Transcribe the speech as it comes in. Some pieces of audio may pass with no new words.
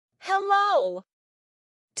Hello!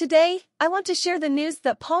 Today, I want to share the news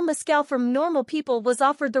that Paul Mescal from Normal People was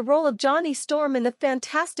offered the role of Johnny Storm in the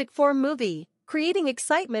Fantastic Four movie, creating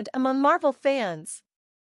excitement among Marvel fans.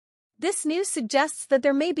 This news suggests that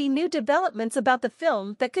there may be new developments about the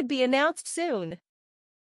film that could be announced soon.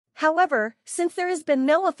 However, since there has been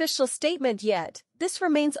no official statement yet, this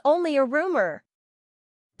remains only a rumor.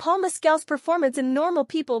 Paul Mescal's performance in Normal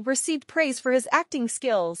People received praise for his acting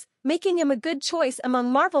skills, making him a good choice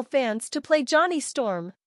among Marvel fans to play Johnny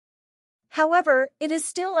Storm. However, it is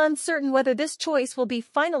still uncertain whether this choice will be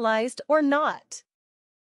finalized or not.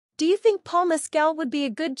 Do you think Paul Mescal would be a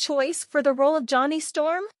good choice for the role of Johnny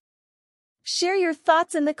Storm? Share your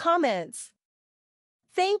thoughts in the comments.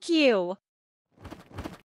 Thank you.